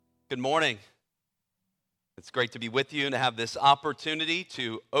Good morning. It's great to be with you and to have this opportunity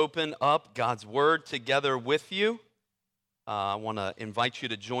to open up God's Word together with you. I want to invite you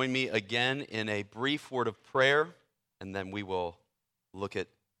to join me again in a brief word of prayer, and then we will look at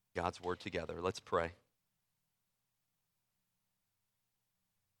God's Word together. Let's pray.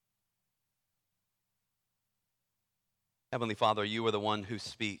 Heavenly Father, you are the one who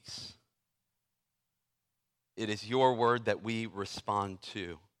speaks. It is your word that we respond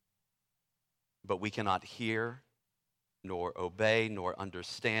to. But we cannot hear, nor obey, nor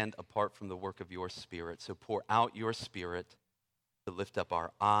understand apart from the work of your Spirit. So pour out your Spirit to lift up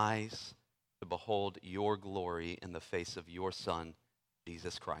our eyes, to behold your glory in the face of your Son,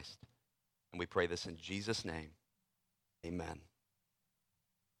 Jesus Christ. And we pray this in Jesus' name. Amen.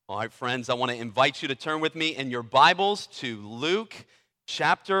 All right, friends, I want to invite you to turn with me in your Bibles to Luke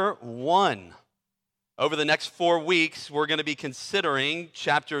chapter 1. Over the next 4 weeks, we're going to be considering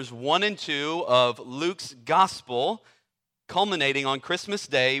chapters 1 and 2 of Luke's Gospel, culminating on Christmas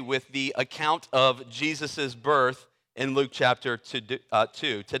Day with the account of Jesus' birth in Luke chapter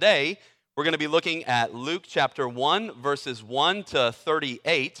 2. Today, we're going to be looking at Luke chapter 1, verses 1 to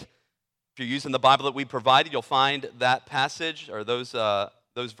 38. If you're using the Bible that we provided, you'll find that passage or those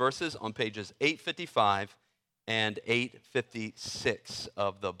verses on pages 855 and 856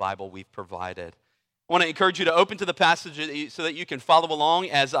 of the Bible we've provided. I want to encourage you to open to the passage so that you can follow along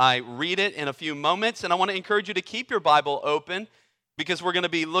as I read it in a few moments. And I want to encourage you to keep your Bible open because we're going to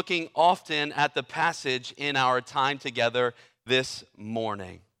be looking often at the passage in our time together this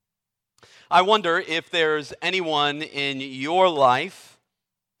morning. I wonder if there's anyone in your life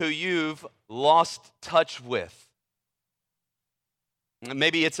who you've lost touch with.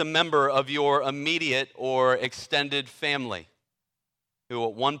 Maybe it's a member of your immediate or extended family who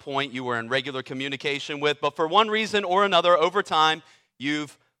at one point you were in regular communication with, but for one reason or another, over time,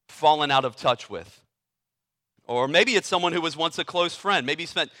 you've fallen out of touch with. Or maybe it's someone who was once a close friend. Maybe you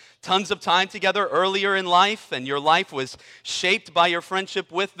spent tons of time together earlier in life, and your life was shaped by your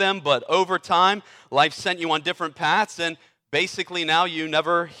friendship with them, but over time, life sent you on different paths, and basically now you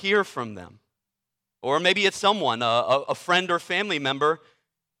never hear from them. Or maybe it's someone, a friend or family member,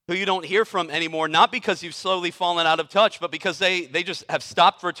 who you don't hear from anymore, not because you've slowly fallen out of touch, but because they just have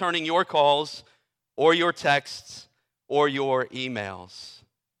stopped returning your calls or your texts or your emails.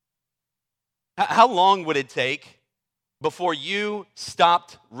 How long would it take before you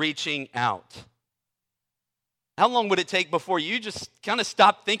stopped reaching out? How long would it take before you just kind of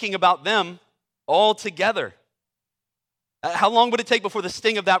stopped thinking about them altogether? How long would it take before the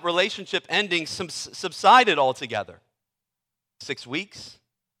sting of that relationship ending subsided altogether? 6 weeks?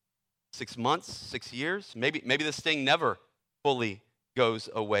 6 months, 6 years, maybe this thing never fully goes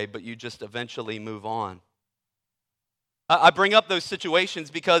away, but you just eventually move on. I bring up those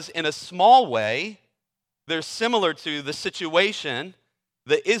situations because in a small way, they're similar to the situation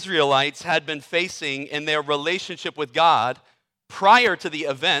the Israelites had been facing in their relationship with God prior to the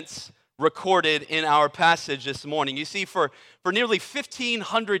events recorded in our passage this morning. You see, for nearly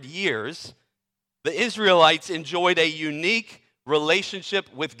 1,500 years, the Israelites enjoyed a unique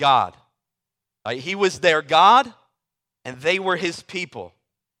relationship with God. He was their God, and they were his people.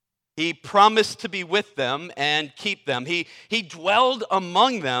 He promised to be with them and keep them. He dwelled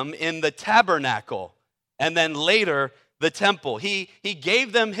among them in the tabernacle, and then later the temple. He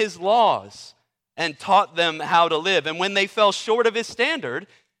gave them his laws and taught them how to live. And when they fell short of his standard,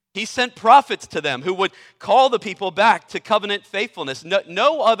 he sent prophets to them who would call the people back to covenant faithfulness.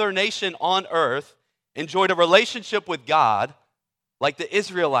 No other nation on earth enjoyed a relationship with God like the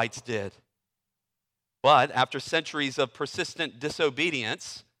Israelites did. But after centuries of persistent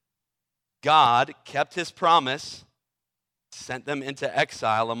disobedience, God kept his promise, sent them into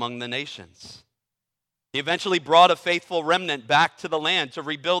exile among the nations. He eventually brought a faithful remnant back to the land to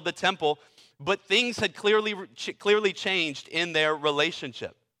rebuild the temple, but things had clearly changed in their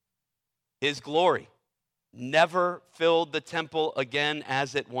relationship. His glory never filled the temple again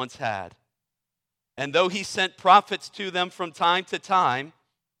as it once had. And though he sent prophets to them from time to time,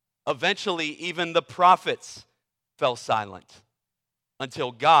 eventually even the prophets fell silent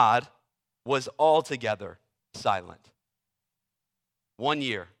until God was altogether silent. 1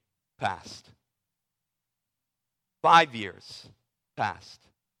 year passed. 5 years passed.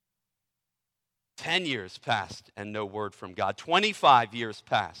 10 years passed and no word from God. 25 years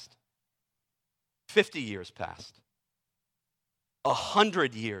passed. 50 years passed.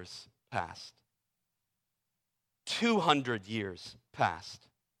 100 years passed. 200 years passed.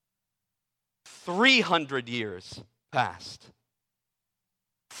 300 years passed.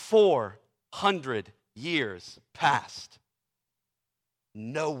 400 years passed.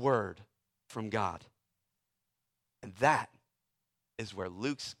 no word from God. And that is where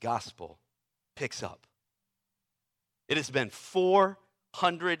Luke's gospel picks up. It has been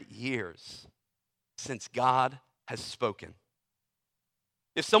 400 years since God has spoken.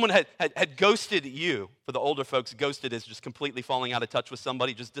 If someone had ghosted you, for the older folks, ghosted is just completely falling out of touch with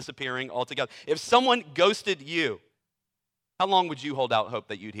somebody, just disappearing altogether. If someone ghosted you, how long would you hold out hope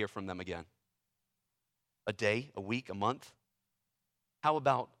that you'd hear from them again? A day, a week, a month? How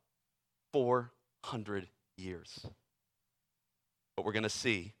about 400 years? But we're going to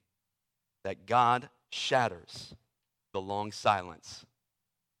see that God shatters the long silence.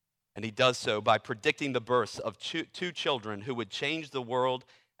 And he does so by predicting the births of two children who would change the world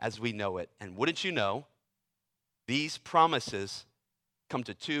as we know it. And wouldn't you know, these promises come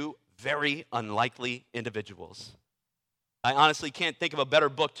to two very unlikely individuals. I honestly can't think of a better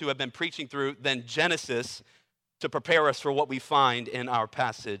book to have been preaching through than Genesis to prepare us for what we find in our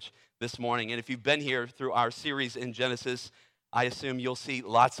passage this morning. And if you've been here through our series in Genesis, I assume you'll see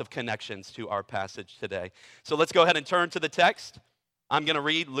lots of connections to our passage today. So let's go ahead and turn to the text. I'm going to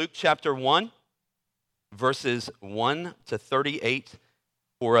read Luke chapter 1, verses 1 to 38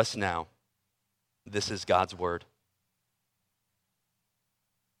 for us now. This is God's word.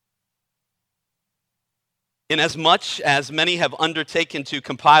 Inasmuch as many have undertaken to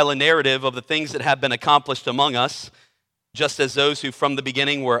compile a narrative of the things that have been accomplished among us, just as those who from the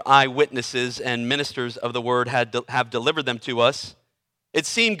beginning were eyewitnesses and ministers of the word have delivered them to us, it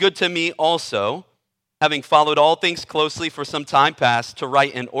seemed good to me also, having followed all things closely for some time past, to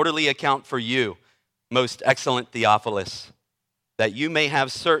write an orderly account for you, most excellent Theophilus, that you may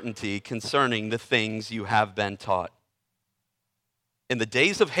have certainty concerning the things you have been taught. In the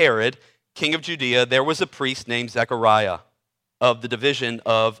days of Herod, king of Judea, there was a priest named Zechariah of the division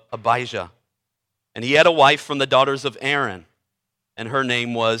of Abijah. And he had a wife from the daughters of Aaron, and her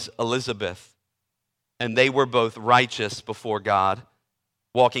name was Elizabeth. And they were both righteous before God,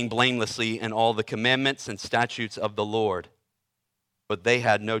 walking blamelessly in all the commandments and statutes of the Lord. But they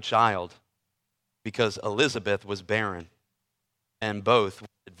had no child, because Elizabeth was barren, and both were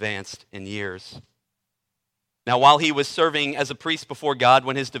advanced in years. Now, while he was serving as a priest before God,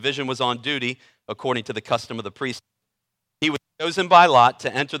 when his division was on duty, according to the custom of the priest, he was chosen by lot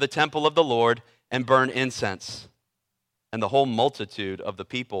to enter the temple of the Lord and burn incense. And the whole multitude of the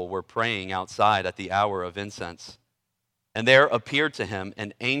people were praying outside at the hour of incense. And there appeared to him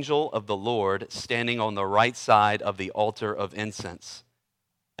an angel of the Lord standing on the right side of the altar of incense.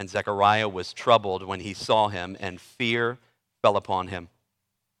 And Zechariah was troubled when he saw him, and fear fell upon him.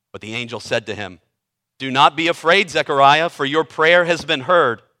 But the angel said to him, "Do not be afraid, Zechariah, for your prayer has been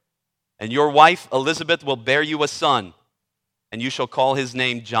heard. And your wife Elizabeth will bear you a son, and you shall call his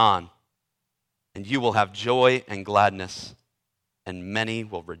name John. And you will have joy and gladness, and many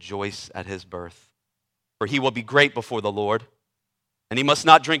will rejoice at his birth. For he will be great before the Lord, and he must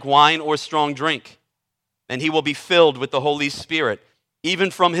not drink wine or strong drink. And he will be filled with the Holy Spirit,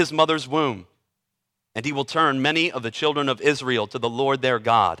 even from his mother's womb. And he will turn many of the children of Israel to the Lord their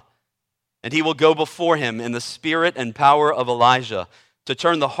God. And he will go before him in the spirit and power of Elijah, to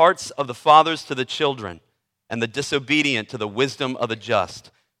turn the hearts of the fathers to the children, and the disobedient to the wisdom of the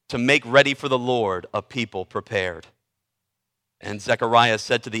just, to make ready for the Lord a people prepared." And Zechariah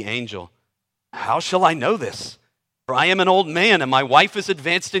said to the angel, "How shall I know this? For I am an old man, and my wife is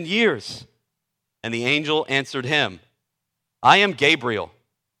advanced in years." And the angel answered him, "I am Gabriel.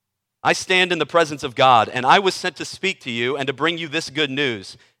 I stand in the presence of God, and I was sent to speak to you and to bring you this good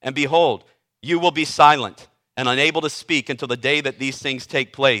news. And behold, you will be silent and unable to speak until the day that these things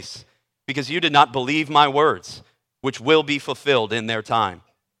take place, because you did not believe my words, which will be fulfilled in their time."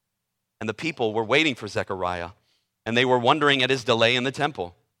 And the people were waiting for Zechariah, and they were wondering at his delay in the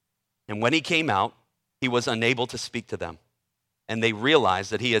temple. And when he came out, he was unable to speak to them. And they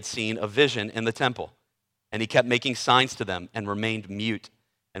realized that he had seen a vision in the temple. And he kept making signs to them and remained mute.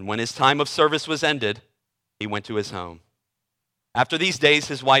 And when his time of service was ended, he went to his home. After these days,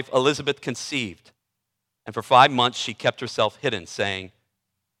 his wife Elizabeth conceived. And for 5 months she kept herself hidden, saying,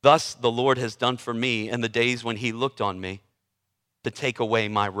 "Thus the Lord has done for me in the days when he looked on me, to take away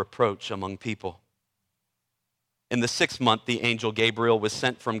my reproach among people." In the 6th month, the angel Gabriel was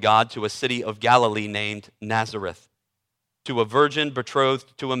sent from God to a city of Galilee named Nazareth, to a virgin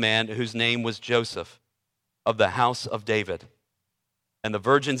betrothed to a man whose name was Joseph, of the house of David. And the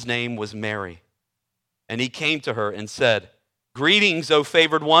virgin's name was Mary. And he came to her and said, "Greetings, O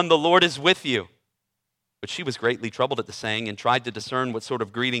favored one, the Lord is with you." But she was greatly troubled at the saying and tried to discern what sort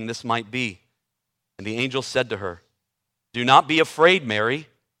of greeting this might be. And the angel said to her, "Do not be afraid, Mary,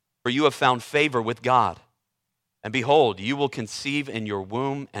 for you have found favor with God. And behold, you will conceive in your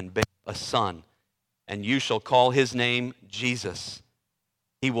womb and bear a son, and you shall call his name Jesus.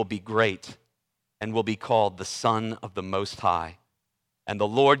 He will be great and will be called the Son of the Most High. And the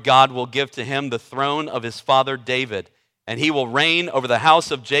Lord God will give to him the throne of his father David, and he will reign over the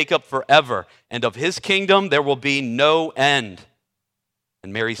house of Jacob forever, and of his kingdom there will be no end.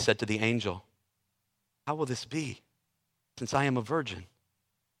 And Mary said to the angel, how will this be, since I am a virgin?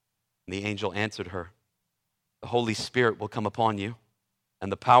 And the angel answered her, the Holy Spirit will come upon you,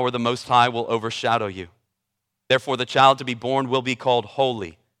 and the power of the Most High will overshadow you. Therefore the child to be born will be called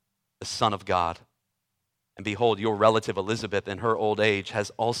Holy, the Son of God. And behold, your relative Elizabeth in her old age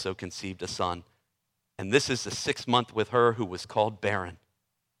has also conceived a son. And this is the 6th month with her who was called barren,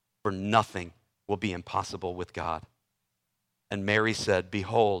 for nothing will be impossible with God. And Mary said,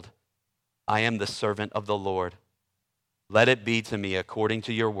 behold, I am the servant of the Lord. Let it be to me according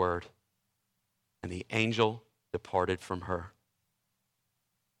to your word. And the angel departed from her.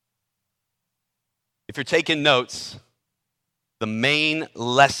 If you're taking notes, the main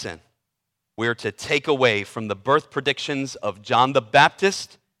lesson we're to take away from the birth predictions of John the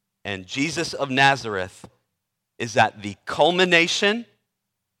Baptist and Jesus of Nazareth is that the culmination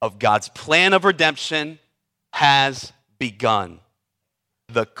of God's plan of redemption has begun.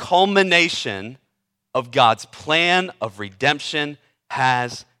 The culmination of God's plan of redemption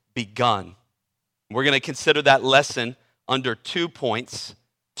has begun. We're going to consider that lesson under 2 points,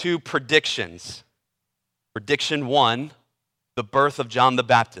 2 predictions. Prediction 1, the birth of John the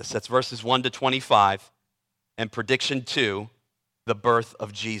Baptist. That's verses 1 to 25. And prediction 2, the birth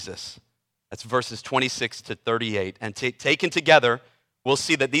of Jesus. That's verses 26 to 38. And taken together, we'll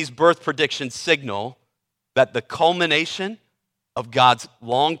see that these birth predictions signal that the culmination of God's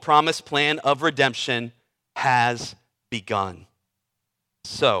long-promised plan of redemption has begun.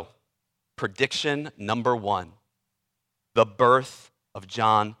 So, prediction number 1, the birth of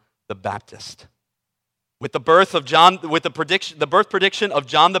John the Baptist. With the birth prediction of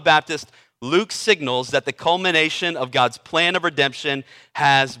John the Baptist, Luke signals that the culmination of God's plan of redemption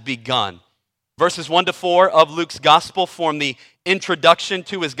has begun. Verses 1 to 4 of Luke's gospel form the introduction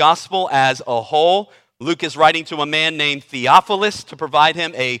to his gospel as a whole. Luke is writing to a man named Theophilus to provide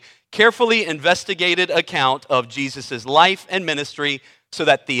him a carefully investigated account of Jesus' life and ministry so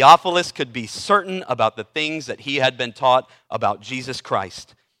that Theophilus could be certain about the things that he had been taught about Jesus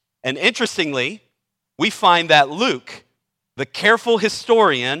Christ. And interestingly, we find that Luke, the careful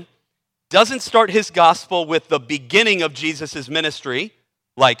historian, doesn't start his gospel with the beginning of Jesus' ministry,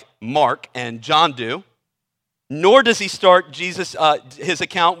 like Mark and John do, nor does he start his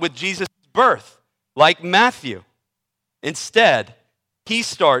account with Jesus' birth, like Matthew. Instead, he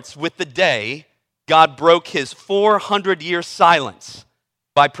starts with the day God broke his 400-year silence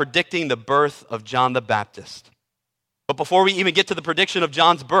by predicting the birth of John the Baptist. But before we even get to the prediction of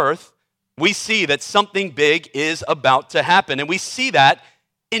John's birth, we see that something big is about to happen. And we see that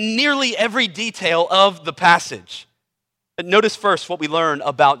in nearly every detail of the passage. But notice first what we learn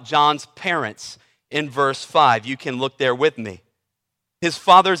about John's parents in verse 5. You can look there with me. His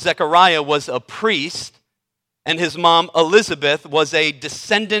father Zechariah was a priest, and his mom Elizabeth was a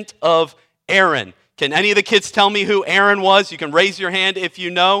descendant of Aaron. Can any of the kids tell me who Aaron was? You can raise your hand if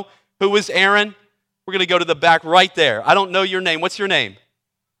you know. Who was Aaron? We're going to go to the back right there. I don't know your name. What's your name?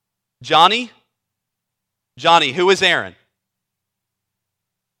 Johnny? Johnny, who is Aaron?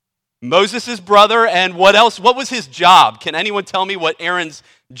 Moses' brother, and what else? What was his job? Can anyone tell me what Aaron's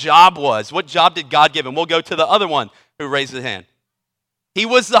job was? What job did God give him? We'll go to the other one who raised his hand. He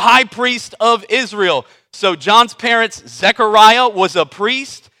was the high priest of Israel. So John's parents, Zechariah was a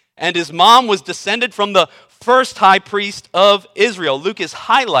priest, and his mom was descended from the first high priest of Israel. Luke is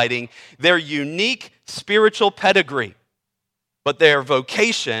highlighting their unique spiritual pedigree, but their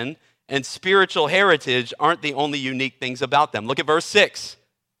vocation and spiritual heritage aren't the only unique things about them. Look at verse 6.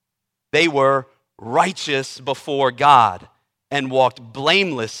 They were righteous before God and walked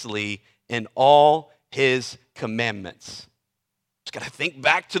blamelessly in all his commandments. Just got to think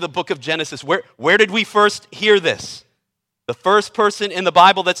back to the book of Genesis. Where did we first hear this? The first person in the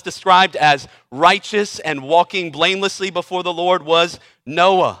Bible that's described as righteous and walking blamelessly before the Lord was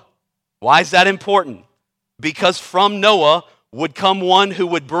Noah. Why is that important? Because from Noah would come one who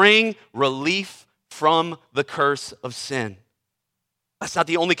would bring relief from the curse of sin. That's not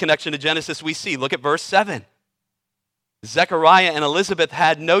the only connection to Genesis we see. Look at verse 7. Zechariah and Elizabeth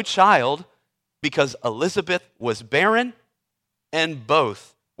had no child because Elizabeth was barren and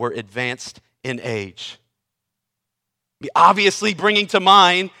both were advanced in age. Obviously bringing to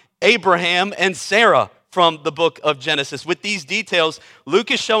mind Abraham and Sarah from the book of Genesis. With these details,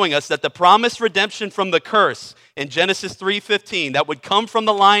 Luke is showing us that the promised redemption from the curse in Genesis 3:15 that would come from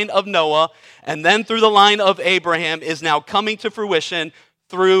the line of Noah and then through the line of Abraham is now coming to fruition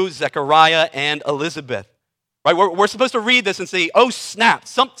through Zechariah and Elizabeth. Right? We're supposed to read this and say, oh snap,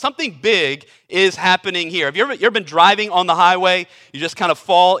 something big is happening here. Have you ever been driving on the highway? You just kind of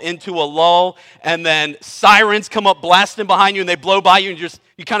fall into a lull and then sirens come up blasting behind you and they blow by you and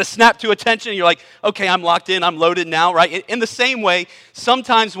you kind of snap to attention and you're like, okay, I'm locked in, I'm loaded now, right? In the same way,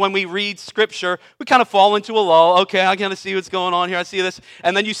 sometimes when we read scripture, we kind of fall into a lull. Okay, I kind of see what's going on here, I see this.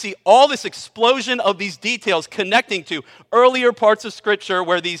 And then you see all this explosion of these details connecting to earlier parts of scripture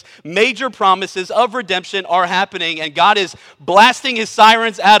where these major promises of redemption are happening and God is blasting his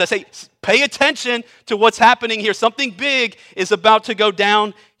sirens at us. Hey, pay attention to what's happening here. Something big is about to go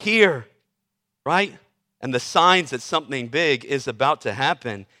down here, right? And the signs that something big is about to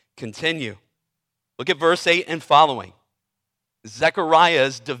happen continue. Look at verse 8 and following.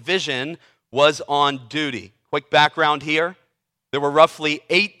 Zechariah's division was on duty. Quick background here. There were roughly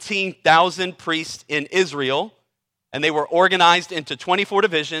 18,000 priests in Israel, and they were organized into 24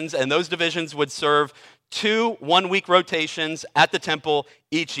 divisions, and those divisions would serve 2 one-week rotations at the temple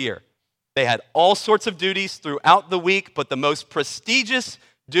each year. They had all sorts of duties throughout the week, but the most prestigious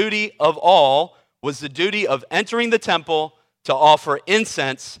duty of all was the duty of entering the temple to offer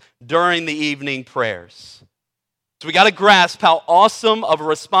incense during the evening prayers. So we got to grasp how awesome of a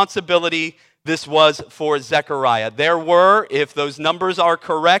responsibility this was for Zechariah. There were, if those numbers are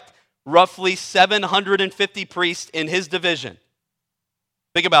correct, roughly 750 priests in his division.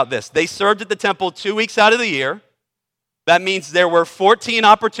 Think about this. They served at the temple 2 weeks out of the year. That means there were 14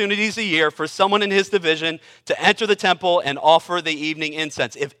 opportunities a year for someone in his division to enter the temple and offer the evening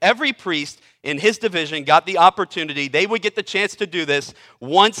incense. If every priest in his division got the opportunity, they would get the chance to do this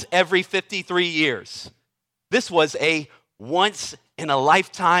once every 53 years. This was a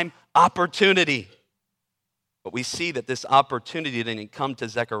once-in-a-lifetime opportunity. But we see that this opportunity didn't come to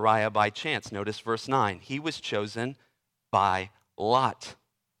Zechariah by chance. Notice verse 9. He was chosen by lot.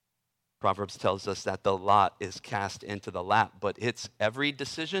 Proverbs tells us that the lot is cast into the lap, but it's every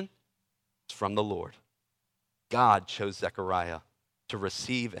decision is from the Lord. God chose Zechariah to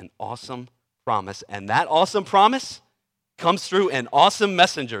receive an awesome promise, and that awesome promise comes through an awesome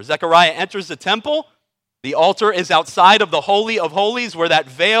messenger. Zechariah enters the temple. The altar is outside of the Holy of Holies where that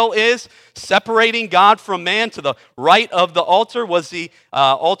veil is, separating God from man. To the right of the altar was the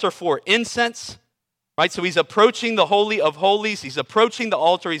altar for incense. Right, so he's approaching the Holy of Holies, he's approaching the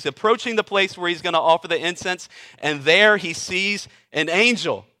altar, he's approaching the place where he's going to offer the incense, and there he sees an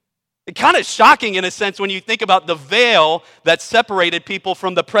angel. It's kind of shocking in a sense when you think about the veil that separated people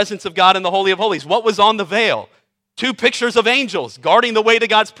from the presence of God in the Holy of Holies. What was on the veil? 2 pictures of angels guarding the way to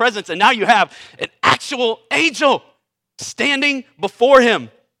God's presence, and now you have an actual angel standing before him,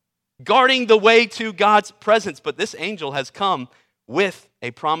 guarding the way to God's presence. But this angel has come with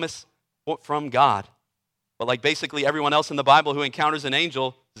a promise from God. But like basically everyone else in the Bible who encounters an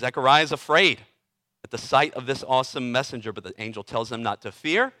angel, Zechariah is afraid at the sight of this awesome messenger. But the angel tells him not to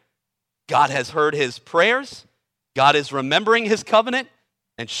fear. God has heard his prayers. God is remembering his covenant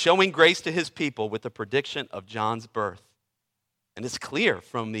and showing grace to his people with the prediction of John's birth. And it's clear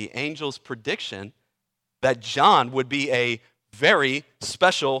from the angel's prediction that John would be a very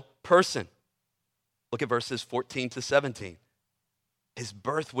special person. Look at verses 14 to 17. His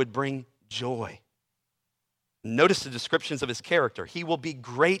birth would bring joy. Notice the descriptions of his character. He will be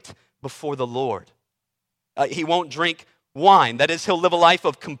great before the Lord. He won't drink wine. That is, he'll live a life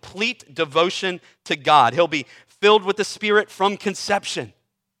of complete devotion to God. He'll be filled with the Spirit from conception.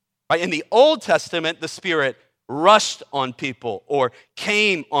 Right? In the Old Testament, the Spirit rushed on people or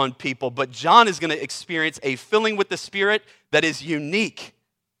came on people, but John is going to experience a filling with the Spirit that is unique.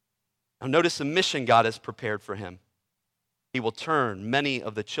 Now notice the mission God has prepared for him. He will turn many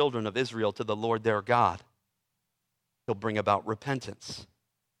of the children of Israel to the Lord their God. He'll bring about repentance.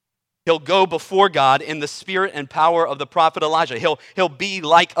 He'll go before God in the spirit and power of the prophet Elijah. He'll be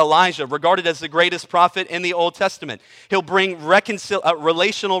like Elijah, regarded as the greatest prophet in the Old Testament. He'll bring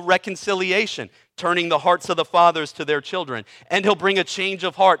relational reconciliation, turning the hearts of the fathers to their children. And he'll bring a change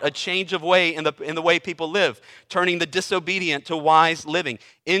of heart, a change of way in the way people live, turning the disobedient to wise living.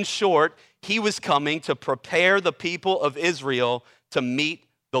 In short, he was coming to prepare the people of Israel to meet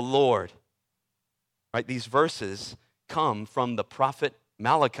the Lord. Right? These verses come from the prophet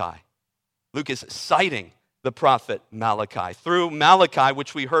Malachi. Luke is citing the prophet Malachi. Through Malachi,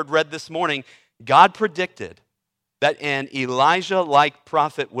 which we heard read this morning, God predicted that an Elijah-like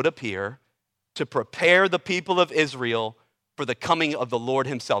prophet would appear to prepare the people of Israel for the coming of the Lord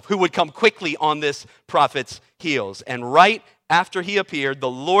himself, who would come quickly on this prophet's heels. And right after he appeared, the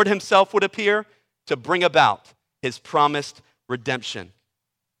Lord himself would appear to bring about his promised redemption.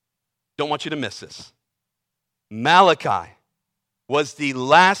 Don't want you to miss this. Malachi was the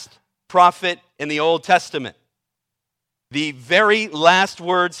last prophet in the Old Testament. The very last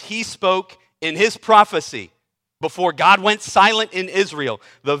words he spoke in his prophecy before God went silent in Israel,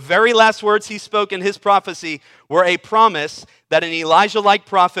 the very last words he spoke in his prophecy were a promise that an Elijah-like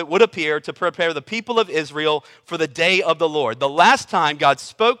prophet would appear to prepare the people of Israel for the day of the Lord. The last time God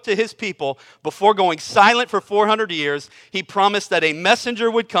spoke to his people before going silent for 400 years, he promised that a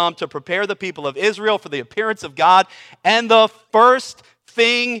messenger would come to prepare the people of Israel for the appearance of God. And the first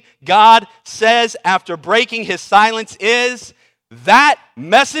thing God says after breaking his silence is, that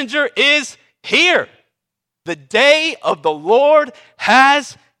messenger is here. The day of the Lord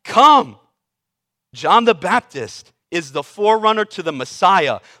has come. John the Baptist is the forerunner to the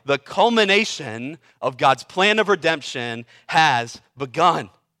Messiah. The culmination of God's plan of redemption has begun.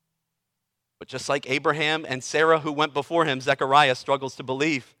 But just like Abraham and Sarah who went before him, Zechariah struggles to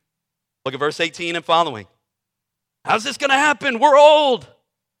believe. Look at verse 18 and following. How's this going to happen? We're old.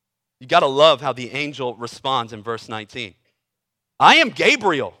 You got to love how the angel responds in verse 19. I am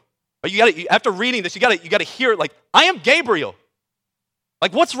Gabriel. After reading this, you got to hear it like, I am Gabriel.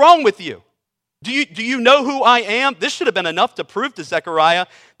 Like, what's wrong with you? Do you know who I am? This should have been enough to prove to Zechariah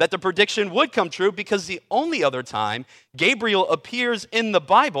that the prediction would come true, because the only other time Gabriel appears in the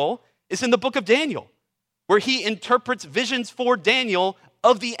Bible is in the book of Daniel, where he interprets visions for Daniel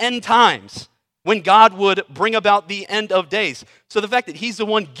of the end times, when God would bring about the end of days. So the fact that he's the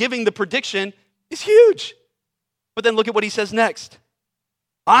one giving the prediction is huge. But then look at what he says next.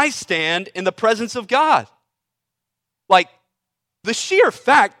 I stand in the presence of God. Like, the sheer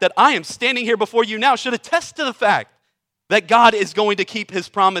fact that I am standing here before you now should attest to the fact that God is going to keep his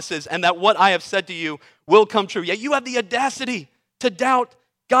promises and that what I have said to you will come true. Yet you have the audacity to doubt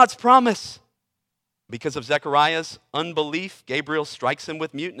God's promise. Because of Zechariah's unbelief, Gabriel strikes him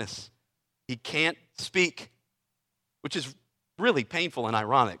with muteness. He can't speak, which is really painful and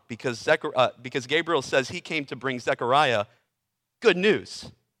ironic, because Gabriel says he came to bring Zechariah good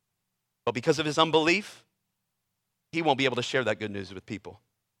news. But because of his unbelief, he won't be able to share that good news with people.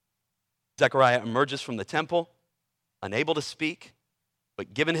 Zechariah emerges from the temple, unable to speak,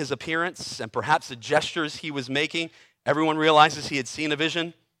 but given his appearance and perhaps the gestures he was making, everyone realizes he had seen a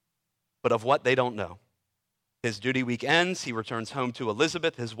vision, but of what they don't know. His duty week ends. He returns home to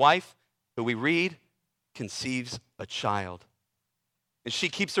Elizabeth, his wife, who we read conceives a child. And she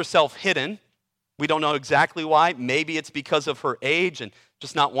keeps herself hidden. We don't know exactly why. Maybe it's because of her age and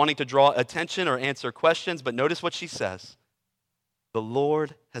just not wanting to draw attention or answer questions. But notice what she says. The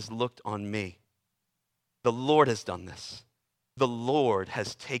Lord has looked on me. The Lord has done this. The Lord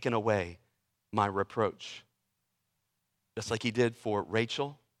has taken away my reproach. Just like he did for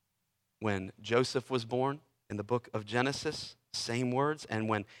Rachel when Joseph was born in the book of Genesis. Same words. And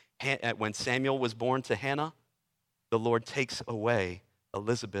when Samuel was born to Hannah, the Lord takes away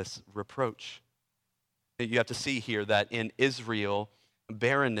Elizabeth's reproach. You have to see here that in Israel,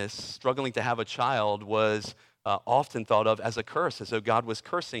 barrenness, struggling to have a child, was often thought of as a curse, as though God was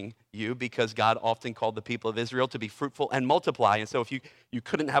cursing you, because God often called the people of Israel to be fruitful and multiply. And so if you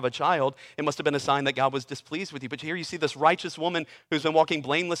couldn't have a child, it must have been a sign that God was displeased with you. But here you see this righteous woman who's been walking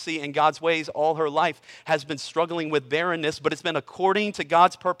blamelessly in God's ways all her life, has been struggling with barrenness, but it's been according to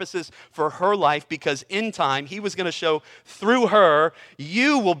God's purposes for her life, because in time he was going to show through her,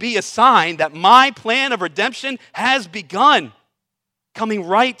 you will be a sign that my plan of redemption has begun, coming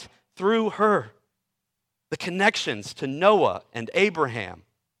right through her. The connections to Noah and Abraham,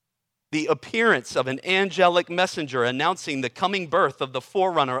 the appearance of an angelic messenger announcing the coming birth of the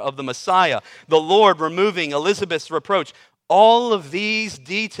forerunner of the Messiah, the Lord removing Elizabeth's reproach. All of these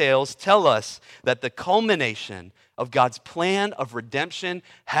details tell us that the culmination of God's plan of redemption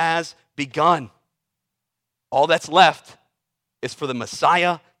has begun. All that's left is for the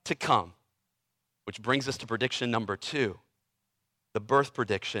Messiah to come, which brings us to prediction number 2, the birth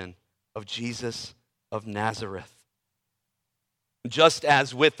prediction of Jesus of Nazareth. Just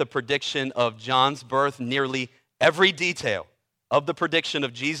as with the prediction of John's birth, nearly every detail of the prediction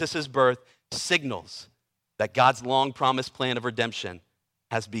of Jesus' birth signals that God's long-promised plan of redemption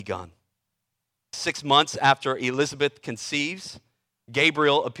has begun. 6 months after Elizabeth conceives,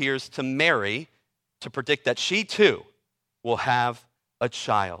 Gabriel appears to Mary to predict that she too will have a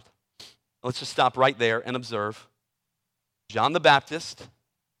child. Let's just stop right there and observe. John the Baptist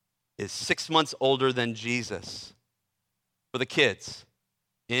is 6 months older than Jesus. For the kids,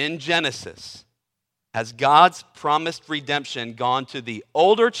 in Genesis, Has God's promised redemption gone to the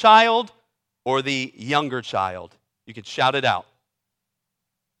older child or the younger child? You can shout it out.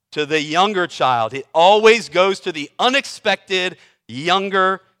 To the younger child. It always goes to the unexpected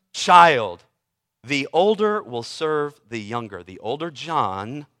younger child. The older will serve the younger. The older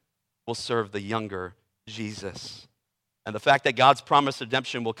John will serve the younger Jesus. And the fact that God's promised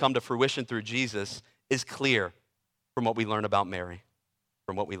redemption will come to fruition through Jesus is clear from what we learn about Mary,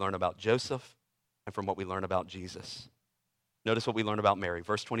 from what we learn about Joseph, and from what we learn about Jesus. Notice what we learn about Mary.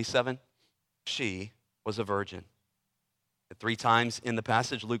 Verse 27, she was a virgin. 3 times in the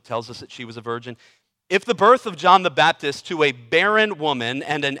passage, Luke tells us that she was a virgin. If the birth of John the Baptist to a barren woman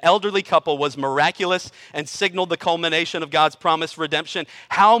and an elderly couple was miraculous and signaled the culmination of God's promised redemption,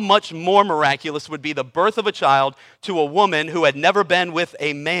 how much more miraculous would be the birth of a child to a woman who had never been with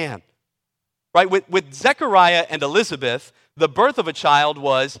a man? Right? With Zechariah and Elizabeth, the birth of a child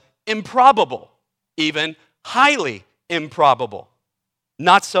was improbable, even highly improbable.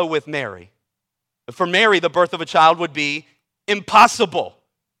 Not so with Mary. For Mary, the birth of a child would be impossible.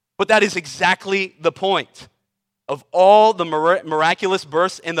 But that is exactly the point. Of all the miraculous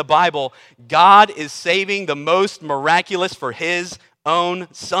births in the Bible, God is saving the most miraculous for his own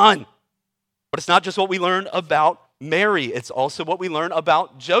son. But it's not just what we learn about Mary, it's also what we learn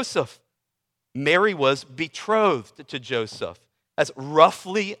about Joseph. Mary was betrothed to Joseph. That's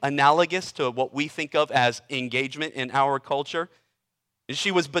roughly analogous to what we think of as engagement in our culture. She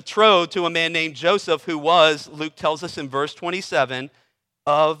was betrothed to a man named Joseph who was, Luke tells us in verse 27,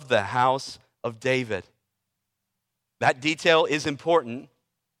 of the house of David. That detail is important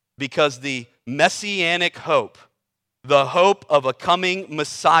because the messianic hope, the hope of a coming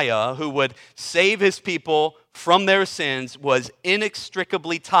Messiah who would save his people from their sins, was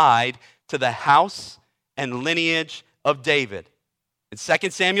inextricably tied to the house and lineage of David. In 2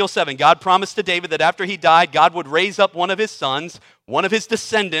 Samuel 7, God promised to David that after he died, God would raise up one of his sons, one of his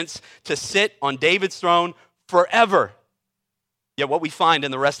descendants, to sit on David's throne forever. Yet what we find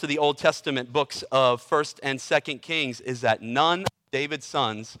in the rest of the Old Testament books of 1st and 2nd Kings is that none of David's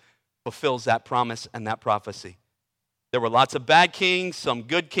sons fulfills that promise and that prophecy. There were lots of bad kings, some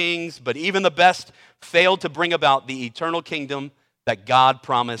good kings, but even the best failed to bring about the eternal kingdom that God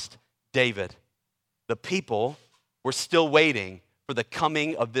promised David. The people were still waiting for the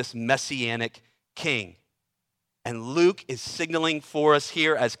coming of this messianic king. And Luke is signaling for us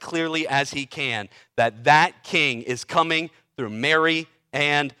here as clearly as he can that that king is coming through Mary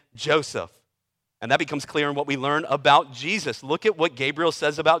and Joseph. And that becomes clear in what we learn about Jesus. Look at what Gabriel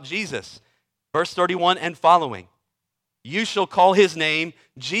says about Jesus. Verse 31 and following. You shall call his name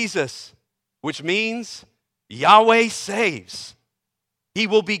Jesus, which means Yahweh saves. He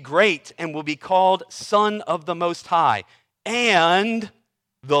will be great and will be called Son of the Most High. And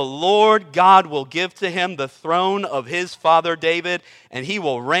the Lord God will give to him the throne of his father David, and he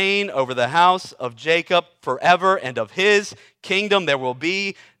will reign over the house of Jacob forever, and of his kingdom there will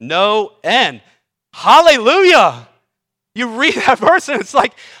be no end. Hallelujah! You read that verse and it's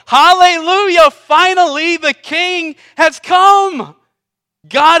like, hallelujah, finally the king has come.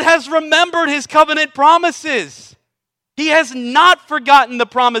 God has remembered his covenant promises. He has not forgotten the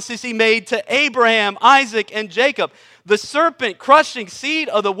promises he made to Abraham, Isaac, and Jacob. The serpent crushing seed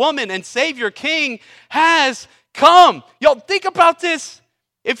of the woman and Savior King has come. Y'all, think about this.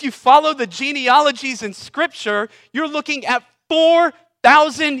 If you follow the genealogies in Scripture, you're looking at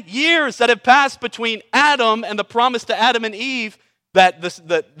 4,000 years that have passed between Adam and the promise to Adam and Eve that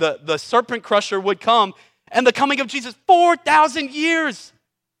the serpent crusher would come and the coming of Jesus. 4,000 years.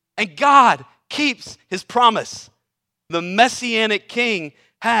 And God keeps his promise. The Messianic King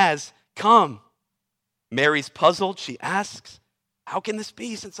has come. Mary's puzzled. She asks, how can this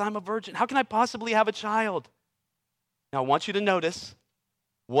be since I'm a virgin? How can I possibly have a child? Now, I want you to notice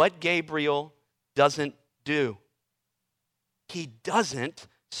what Gabriel doesn't do. He doesn't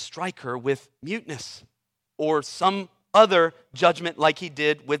strike her with muteness or some other judgment like he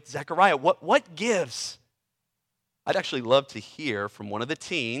did with Zechariah. What gives? I'd actually love to hear from one of the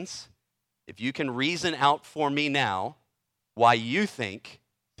teens, if you can reason out for me now why you think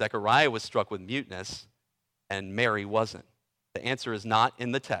Zechariah was struck with muteness and Mary wasn't. The answer is not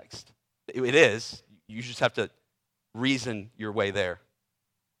in the text. It is. You just have to reason your way there.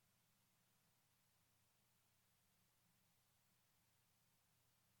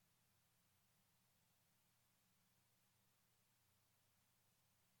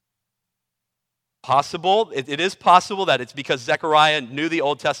 Possible, it is possible that it's because Zechariah knew the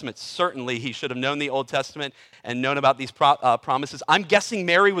Old Testament. Certainly, he should have known the Old Testament and known about these promises. I'm guessing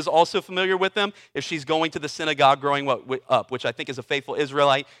Mary was also familiar with them. If she's going to the synagogue growing up, which I think as a faithful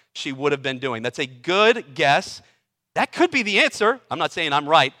Israelite, she would have been doing. That's a good guess. That could be the answer. I'm not saying I'm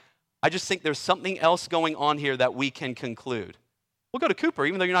right. I just think there's something else going on here that we can conclude. We'll go to Cooper,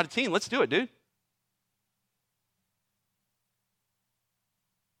 even though you're not a teen. Let's do it, dude.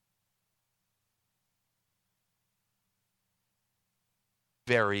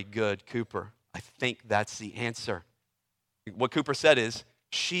 Very good, Cooper. I think that's the answer. What Cooper said is,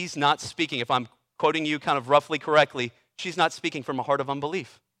 she's not speaking, if I'm quoting you kind of roughly correctly, she's not speaking from a heart of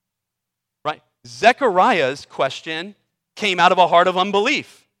unbelief, right? Zechariah's question came out of a heart of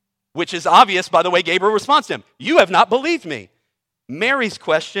unbelief, which is obvious by the way Gabriel responds to him. You have not believed me. Mary's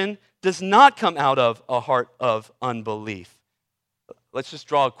question does not come out of a heart of unbelief. Let's just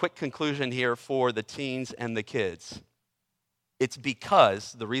draw a quick conclusion here for the teens and the kids. It's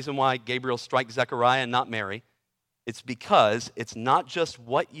because, the reason why Gabriel strikes Zechariah and not Mary, it's because it's not just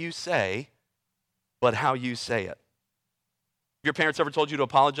what you say, but how you say it. Your parents ever told you to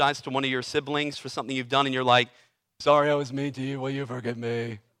apologize to one of your siblings for something you've done and you're like, sorry I was mean to you, will you forgive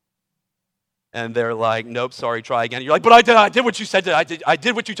me? And they're like, nope, sorry, try again. You're like, but I did what you said, I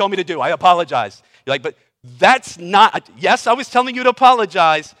did what you told me to do, I apologize. You're like, but that's not, yes, I was telling you to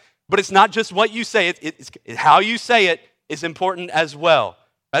apologize, but it's not just what you say, it's how you say it is important as well.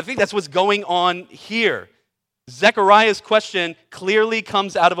 I think that's what's going on here. Zechariah's question clearly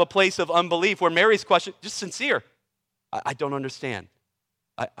comes out of a place of unbelief, where Mary's question, just sincere. I don't understand.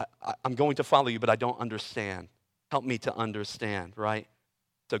 I'm going to follow you, but I don't understand. Help me to understand, right?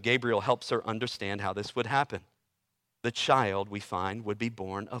 So Gabriel helps her understand how this would happen. The child, we find, would be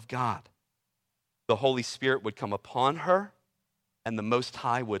born of God. The Holy Spirit would come upon her, and the Most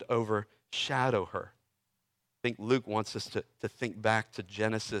High would overshadow her. I think Luke wants us to think back to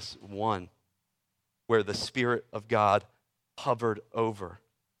Genesis 1, where the Spirit of God hovered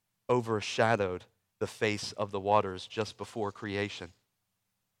overshadowed the face of the waters just before creation.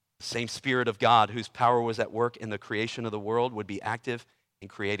 The same Spirit of God whose power was at work in the creation of the world would be active in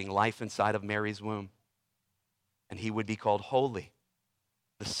creating life inside of Mary's womb. And he would be called Holy,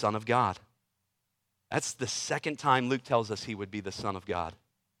 the Son of God. That's the second time Luke tells us he would be the Son of God.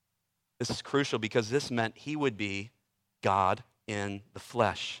 This is crucial because this meant he would be God in the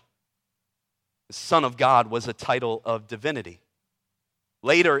flesh. The Son of God was a title of divinity.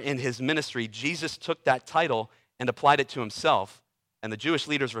 Later in his ministry, Jesus took that title and applied it to himself, and the Jewish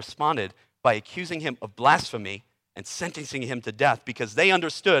leaders responded by accusing him of blasphemy and sentencing him to death because they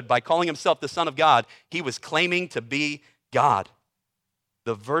understood by calling himself the Son of God, he was claiming to be God.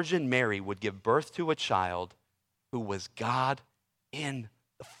 The Virgin Mary would give birth to a child who was God in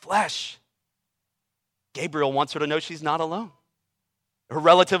the flesh. Gabriel wants her to know she's not alone. Her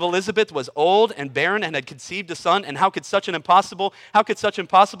relative Elizabeth was old and barren and had conceived a son, and how could such impossible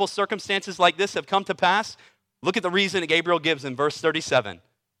circumstances like this have come to pass? Look at the reason Gabriel gives in verse 37.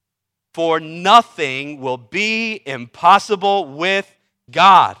 For nothing will be impossible with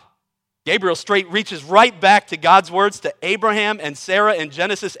God. Gabriel straight reaches right back to God's words to Abraham and Sarah in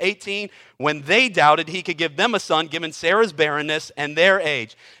Genesis 18 when they doubted he could give them a son given Sarah's barrenness and their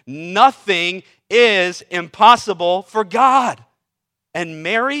age. Nothing is impossible for God. And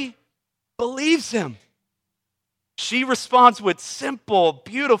Mary believes him. She responds with simple,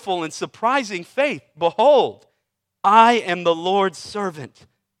 beautiful, and surprising faith. Behold, I am the Lord's servant.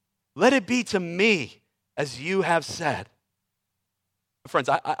 Let it be to me as you have said. Friends,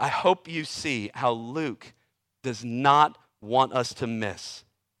 I hope you see how Luke does not want us to miss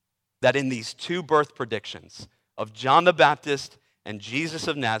that in these two birth predictions of John the Baptist and Jesus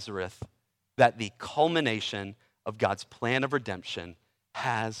of Nazareth, that the culmination of God's plan of redemption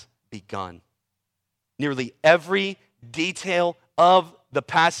has begun. Nearly every detail of the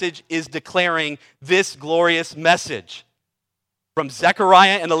passage is declaring this glorious message. From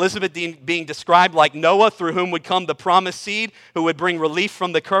Zechariah and Elizabeth being described like Noah, through whom would come the promised seed who would bring relief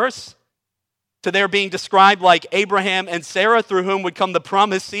from the curse, to their being described like Abraham and Sarah, through whom would come the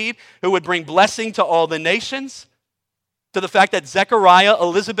promised seed who would bring blessing to all the nations, to the fact that Zechariah,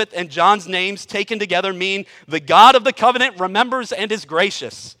 Elizabeth, and John's names taken together mean the God of the covenant remembers and is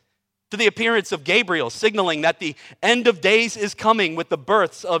gracious, to the appearance of Gabriel signaling that the end of days is coming with the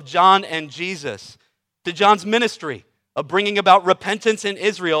births of John and Jesus, to John's ministry of bringing about repentance in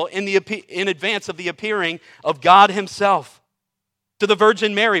Israel in advance of the appearing of God himself, To the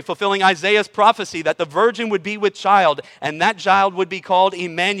Virgin Mary, fulfilling Isaiah's prophecy that the virgin would be with child, and that child would be called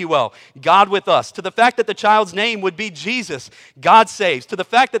Emmanuel, God with us. To the fact that the child's name would be Jesus, God saves. To the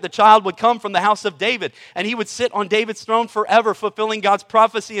fact that the child would come from the house of David, and he would sit on David's throne forever, fulfilling God's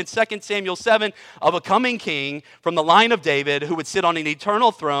prophecy in 2 Samuel 7 of a coming king from the line of David who would sit on an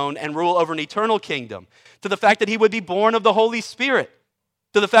eternal throne and rule over an eternal kingdom. To the fact that he would be born of the Holy Spirit.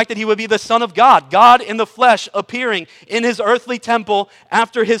 To the fact that he would be the Son of God, God in the flesh appearing in his earthly temple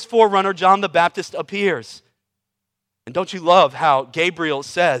after his forerunner, John the Baptist, appears. And don't you love how Gabriel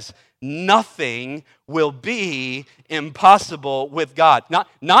says, nothing will be impossible with God.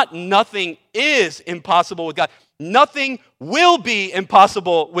 Not nothing is impossible with God. Nothing will be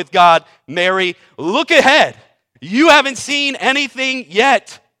impossible with God, Mary. Look ahead. You haven't seen anything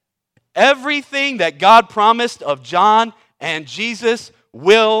yet. Everything that God promised of John and Jesus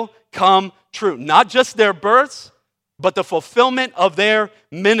will come true. Not just their births, but the fulfillment of their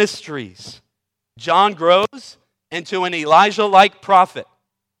ministries. John grows into an Elijah-like prophet.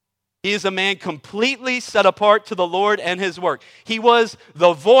 He is a man completely set apart to the Lord and his work. He was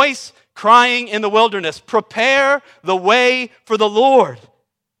the voice crying in the wilderness, prepare the way for the Lord.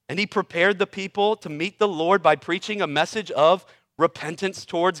 And he prepared the people to meet the Lord by preaching a message of repentance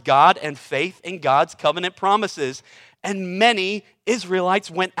towards God and faith in God's covenant promises. And many Israelites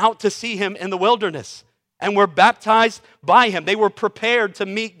went out to see him in the wilderness and were baptized by him. They were prepared to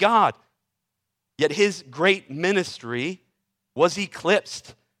meet God. Yet his great ministry was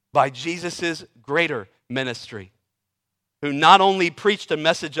eclipsed by Jesus' greater ministry, who not only preached a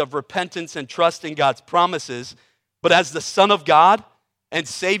message of repentance and trust in God's promises, but as the Son of God and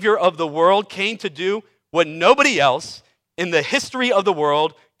Savior of the world came to do what nobody else in the history of the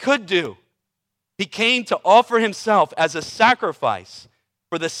world could do. He came to offer himself as a sacrifice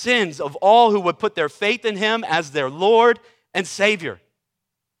for the sins of all who would put their faith in him as their Lord and Savior.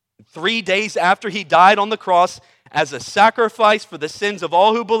 3 days after he died on the cross as a sacrifice for the sins of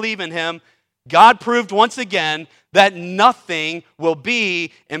all who believe in him, God proved once again that nothing will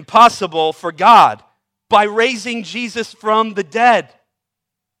be impossible for God by raising Jesus from the dead.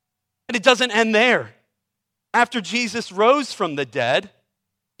 And it doesn't end there. After Jesus rose from the dead,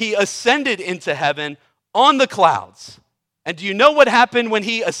 he ascended into heaven on the clouds. And do you know what happened when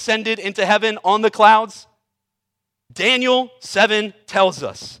he ascended into heaven on the clouds? Daniel 7 tells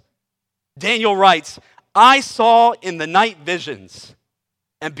us. Daniel writes, I saw in the night visions,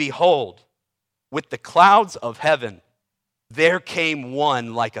 and behold, with the clouds of heaven, there came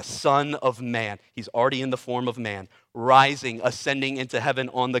one like a son of man. He's already in the form of man, rising, ascending into heaven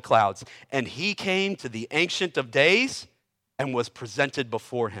on the clouds. And he came to the Ancient of Days and was presented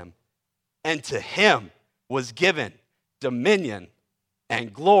before him. And to him was given dominion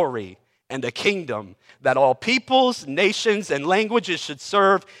and glory and a kingdom that all peoples, nations, and languages should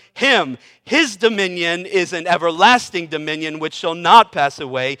serve him. His dominion is an everlasting dominion which shall not pass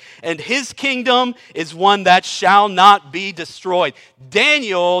away, and his kingdom is one that shall not be destroyed.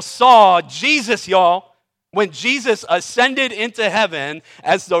 Daniel saw Jesus, y'all. When Jesus ascended into heaven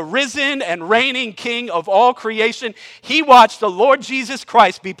as the risen and reigning King of all creation, he watched the Lord Jesus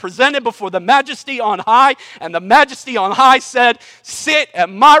Christ be presented before the Majesty on high, and the Majesty on high said, sit at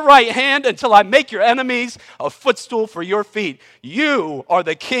my right hand until I make your enemies a footstool for your feet. You are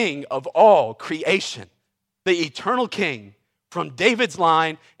the King of all creation, the eternal King from David's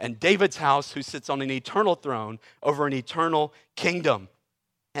line and David's house, who sits on an eternal throne over an eternal kingdom.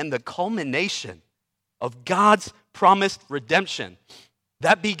 And the culmination of God's promised redemption,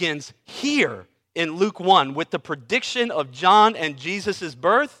 that begins here in Luke 1 with the prediction of John and Jesus'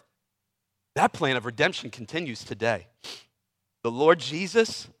 birth. That plan of redemption continues today. The Lord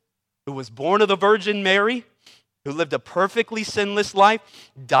Jesus, who was born of the Virgin Mary, who lived a perfectly sinless life,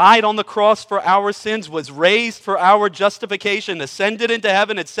 died on the cross for our sins, was raised for our justification, ascended into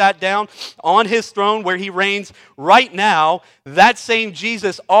heaven and sat down on his throne where he reigns right now. That same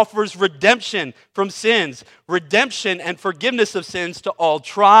Jesus offers redemption from sins, redemption and forgiveness of sins to all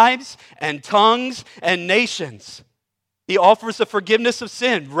tribes and tongues and nations. He offers the forgiveness of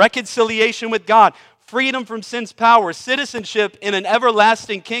sin, reconciliation with God, freedom from sin's power, citizenship in an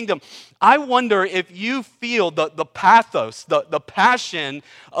everlasting kingdom. I wonder if you feel the pathos, the passion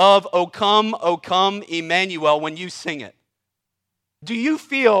of O come, Emmanuel, when you sing it. Do you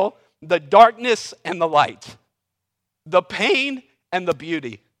feel the darkness and the light, the pain and the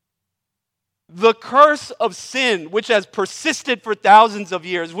beauty? The curse of sin, which has persisted for thousands of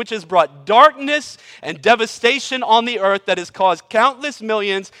years, which has brought darkness and devastation on the earth that has caused countless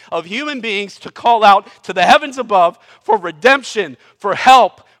millions of human beings to call out to the heavens above for redemption, for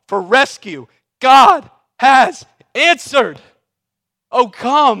help, for rescue. God has answered. Oh,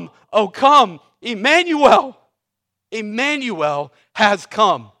 come, oh, come. Emmanuel. Emmanuel has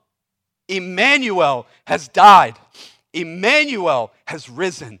come. Emmanuel has died. Emmanuel has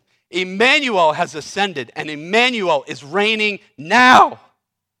risen. Emmanuel has ascended, and Emmanuel is reigning now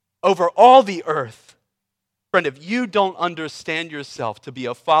over all the earth. Friend, if you don't understand yourself to be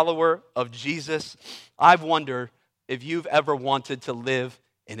a follower of Jesus, I've wondered if you've ever wanted to live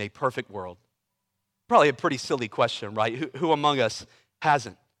in a perfect world. Probably a pretty silly question, right? Who among us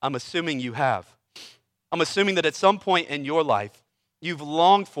hasn't? I'm assuming you have. I'm assuming that at some point in your life, you've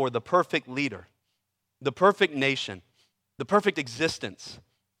longed for the perfect leader, the perfect nation, the perfect existence,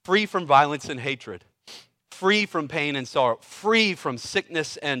 free from violence and hatred, free from pain and sorrow, free from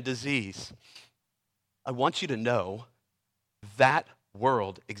sickness and disease. I want you to know that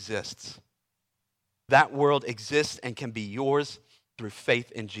world exists. That world exists and can be yours through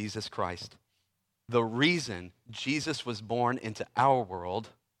faith in Jesus Christ. The reason Jesus was born into our world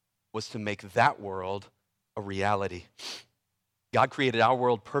was to make that world a reality. God created our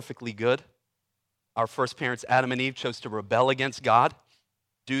world perfectly good. Our first parents, Adam and Eve, chose to rebel against God,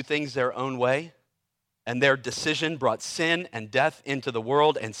 do things their own way, and their decision brought sin and death into the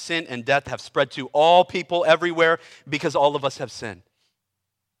world, and sin and death have spread to all people everywhere because all of us have sinned.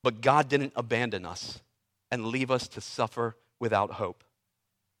 But God didn't abandon us and leave us to suffer without hope.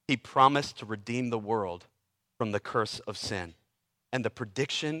 He promised to redeem the world from the curse of sin. And the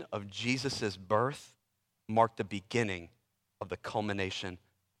prediction of Jesus' birth marked the beginning of the culmination of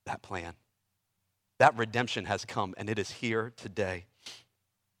that plan. That redemption has come, and it is here today.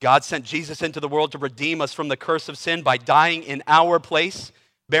 God sent Jesus into the world to redeem us from the curse of sin by dying in our place,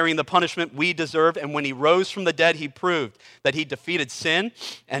 bearing the punishment we deserve. And when he rose from the dead, he proved that he defeated sin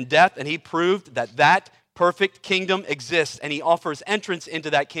and death, and he proved that that perfect kingdom exists, and he offers entrance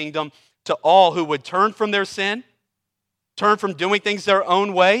into that kingdom to all who would turn from their sin, turn from doing things their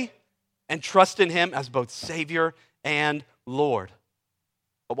own way, and trust in him as both Savior and Lord.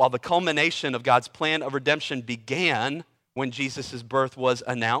 But while the culmination of God's plan of redemption began when Jesus' birth was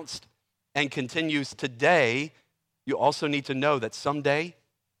announced and continues today, you also need to know that someday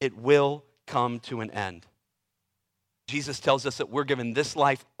it will come to an end. Jesus tells us that we're given this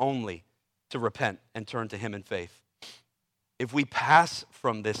life only to repent and turn to him in faith. If we pass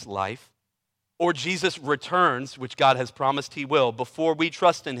from this life, or Jesus returns, which God has promised he will, before we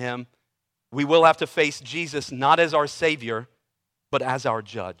trust in him, we will have to face Jesus not as our Savior, but as our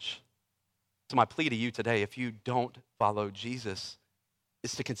judge. So my plea to you today, if you don't follow Jesus,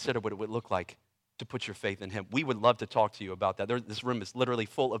 is to consider what it would look like to put your faith in him. We would love to talk to you about that. This room is literally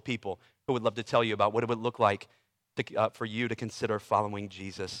full of people who would love to tell you about what it would look like for you to consider following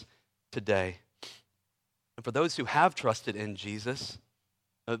Jesus today. And for those who have trusted in Jesus,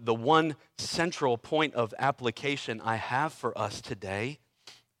 the one central point of application I have for us today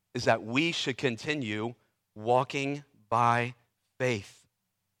is that we should continue walking by faith.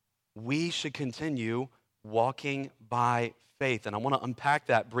 We should continue walking by faith. And I want to unpack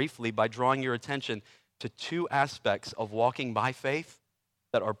that briefly by drawing your attention to two aspects of walking by faith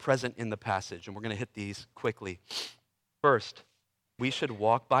that are present in the passage. And we're going to hit these quickly. First, we should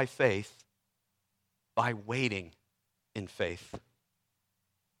walk by faith by waiting in faith.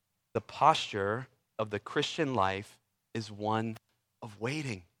 The posture of the Christian life is one of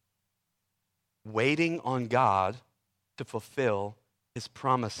waiting. Waiting on God to fulfill his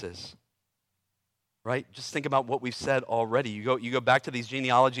promises. Right? Just think about what we've said already. You go back to these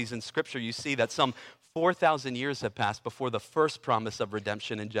genealogies in Scripture, you see that some 4,000 years have passed before the first promise of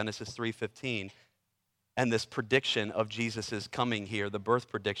redemption in Genesis 3:15 and this prediction of Jesus' coming here, the birth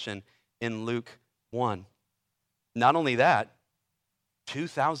prediction in Luke 1. Not only that,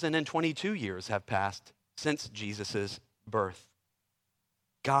 2,022 years have passed since Jesus' birth.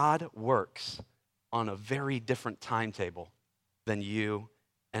 God works on a very different timetable than you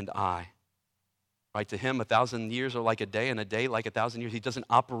and I. Right? To him, 1,000 years are like a day, and a day like 1,000 years. He doesn't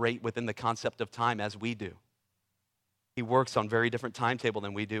operate within the concept of time as we do. He works on very different timetable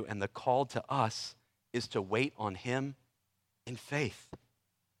than we do, and the call to us is to wait on him in faith.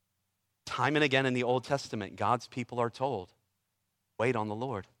 Time and again in the Old Testament, God's people are told, wait on the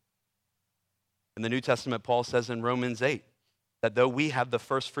Lord. In the New Testament, Paul says in Romans 8, that though we have the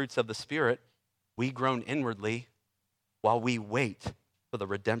first fruits of the Spirit, we groan inwardly while we wait for the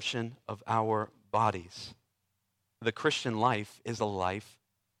redemption of our bodies. The Christian life is a life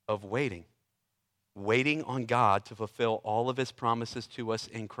of waiting. Waiting on God to fulfill all of his promises to us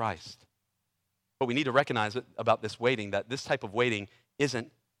in Christ. But we need to recognize about this waiting, that this type of waiting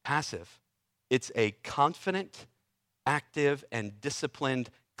isn't passive. It's a confident, active, and disciplined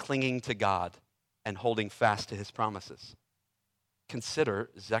clinging to God and holding fast to his promises. Consider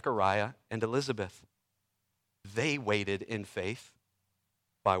Zechariah and Elizabeth. They waited in faith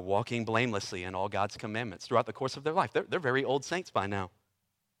by walking blamelessly in all God's commandments throughout the course of their life. They're very old saints by now.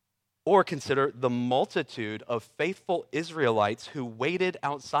 Or consider the multitude of faithful Israelites who waited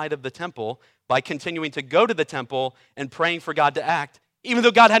outside of the temple by continuing to go to the temple and praying for God to act, even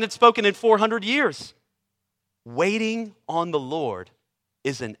though God hadn't spoken in 400 years. Waiting on the Lord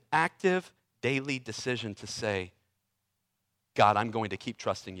is an active daily decision to say, God, I'm going to keep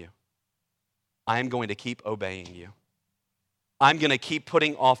trusting you. I'm going to keep obeying you. I'm going to keep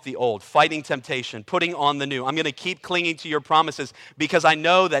putting off the old, fighting temptation, putting on the new. I'm going to keep clinging to your promises because I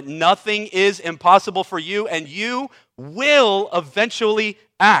know that nothing is impossible for you and you will eventually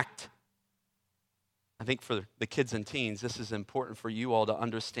act. I think for the kids and teens, this is important for you all to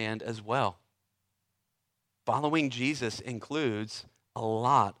understand as well. Following Jesus includes a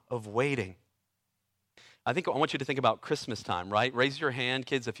lot of waiting. I want you to think about Christmas time, right? Raise your hand,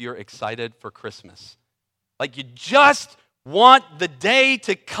 kids, if you're excited for Christmas. Like you just want the day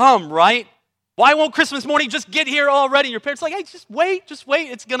to come, right? Why won't Christmas morning just get here already? Your parents are like, hey, just wait.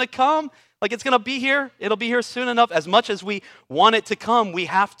 It's going to come. Like it's going to be here. It'll be here soon enough. As much as we want it to come, we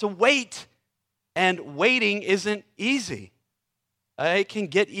have to wait. And waiting isn't easy. It can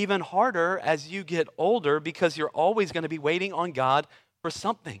get even harder as you get older because you're always going to be waiting on God for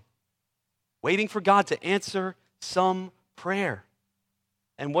something. Waiting for God to answer some prayer.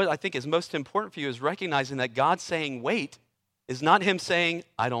 And what I think is most important for you is recognizing that God saying wait is not him saying,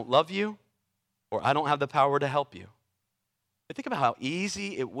 I don't love you or I don't have the power to help you. But think about how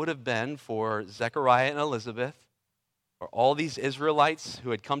easy it would have been for Zechariah and Elizabeth or all these Israelites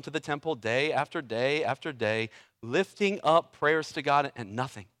who had come to the temple day after day after day, lifting up prayers to God and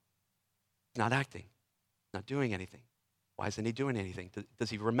nothing. He's not acting, not doing anything. Why isn't he doing anything? Does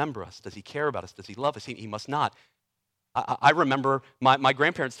he remember us? Does he care about us? Does he love us? He must not. I remember my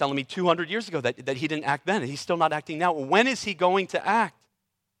grandparents telling me 200 years ago that he didn't act then, and he's still not acting now. When is he going to act?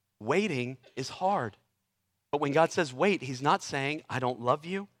 Waiting is hard. But when God says wait, he's not saying, I don't love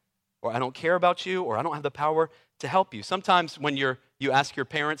you, or I don't care about you, or I don't have the power to help you. Sometimes when you ask your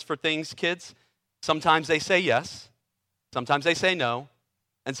parents for things, kids, sometimes they say yes, sometimes they say no,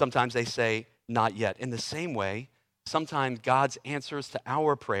 and sometimes they say not yet. In the same way, sometimes God's answers to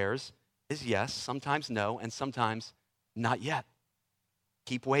our prayers is yes, sometimes no, and sometimes not yet.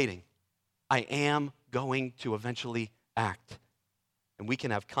 Keep waiting. I am going to eventually act. And we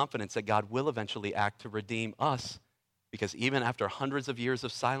can have confidence that God will eventually act to redeem us because even after hundreds of years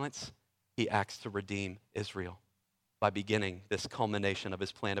of silence, he acts to redeem Israel by beginning this culmination of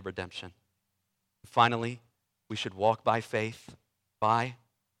his plan of redemption. Finally, we should walk by faith by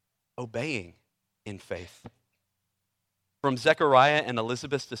obeying in faith. From Zechariah and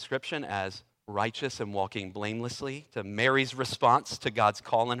Elizabeth's description as righteous and walking blamelessly to Mary's response to God's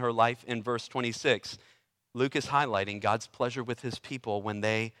call in her life in verse 26, Luke is highlighting God's pleasure with his people when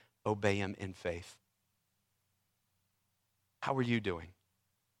they obey him in faith. How are you doing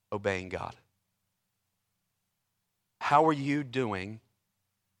obeying God? How are you doing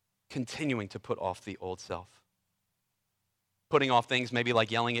continuing to put off the old self? Putting off things maybe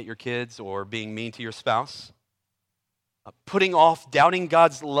like yelling at your kids or being mean to your spouse? Putting off doubting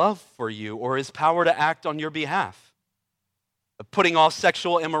God's love for you or his power to act on your behalf. Putting off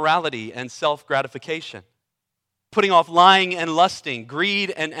sexual immorality and self-gratification. Putting off lying and lusting,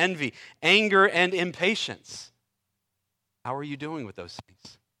 greed and envy, anger and impatience. How are you doing with those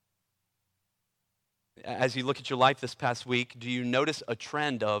things? As you look at your life this past week, do you notice a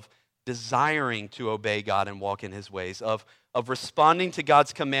trend of desiring to obey God and walk in his ways, of responding to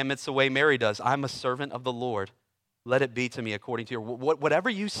God's commandments the way Mary does? I'm a servant of the Lord. Let it be to me according to your whatever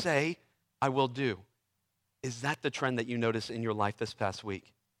you say, I will do. Is that the trend that you notice in your life this past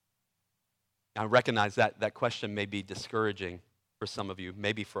week? I recognize that question may be discouraging for some of you,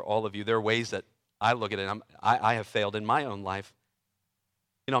 maybe for all of you. There are ways that I look at it, I have failed in my own life.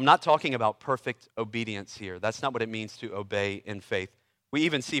 I'm not talking about perfect obedience here. That's not what it means to obey in faith. We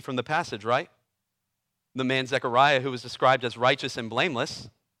even see from the passage, right? The man Zechariah, who was described as righteous and blameless,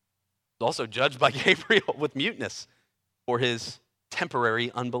 was also judged by Gabriel with muteness for his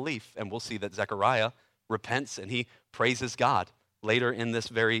temporary unbelief. And we'll see that Zechariah repents and he praises God later in this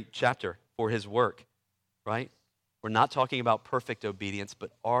very chapter for his work, right? We're not talking about perfect obedience,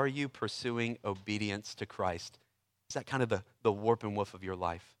 but are you pursuing obedience to Christ? Is that kind of the warp and woof of your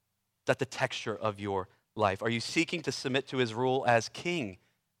life? Is that the texture of your life? Are you seeking to submit to his rule as king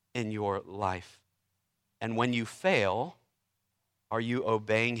in your life? And when you fail, are you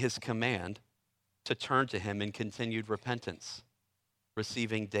obeying his command to turn to him in continued repentance,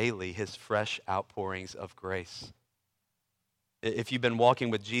 receiving daily his fresh outpourings of grace? If you've been walking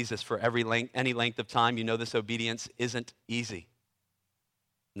with Jesus for any length of time, you know this obedience isn't easy.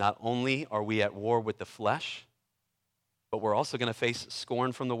 Not only are we at war with the flesh, but we're also going to face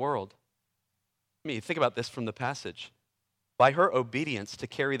scorn from the world. I mean, think about this from the passage. By her obedience to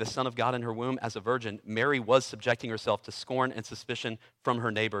carry the Son of God in her womb as a virgin, Mary was subjecting herself to scorn and suspicion from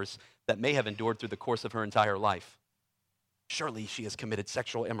her neighbors that may have endured through the course of her entire life. Surely she has committed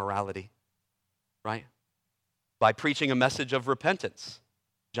sexual immorality, right? By preaching a message of repentance,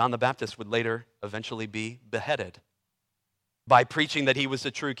 John the Baptist would later eventually be beheaded. By preaching that he was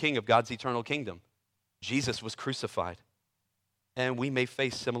the true king of God's eternal kingdom, Jesus was crucified. And we may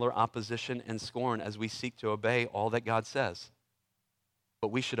face similar opposition and scorn as we seek to obey all that God says. But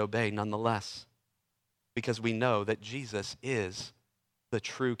we should obey nonetheless, because we know that Jesus is the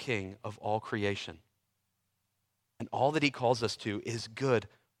true king of all creation. And all that he calls us to is good,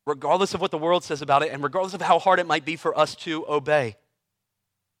 regardless of what the world says about it and regardless of how hard it might be for us to obey.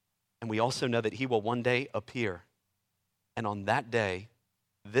 And we also know that he will one day appear. And on that day,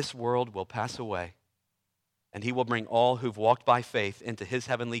 this world will pass away. And he will bring all who've walked by faith into his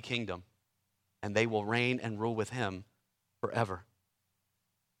heavenly kingdom, and they will reign and rule with him forever.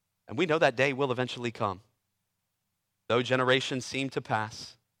 And we know that day will eventually come. Though generations seem to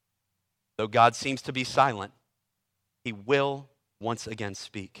pass, though God seems to be silent, he will once again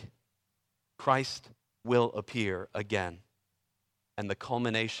speak. Christ will appear again. And the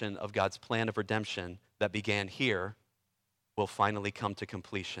culmination of God's plan of redemption that began here will finally come to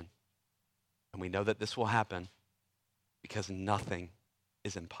completion. And we know that this will happen because nothing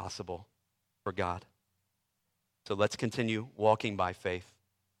is impossible for God. So let's continue walking by faith,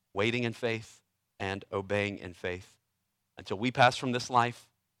 waiting in faith, and obeying in faith until we pass from this life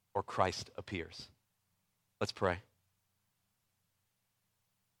or Christ appears. Let's pray.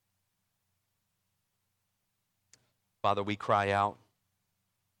 Father, we cry out,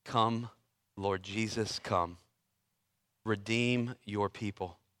 come, Lord Jesus, come. Redeem your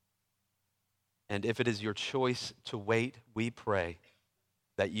people. And if it is your choice to wait, we pray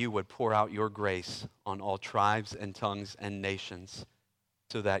that you would pour out your grace on all tribes and tongues and nations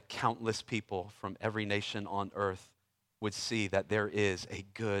so that countless people from every nation on earth would see that there is a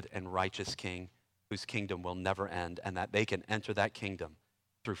good and righteous king whose kingdom will never end and that they can enter that kingdom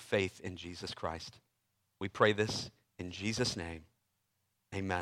through faith in Jesus Christ. We pray this in Jesus' name. Amen.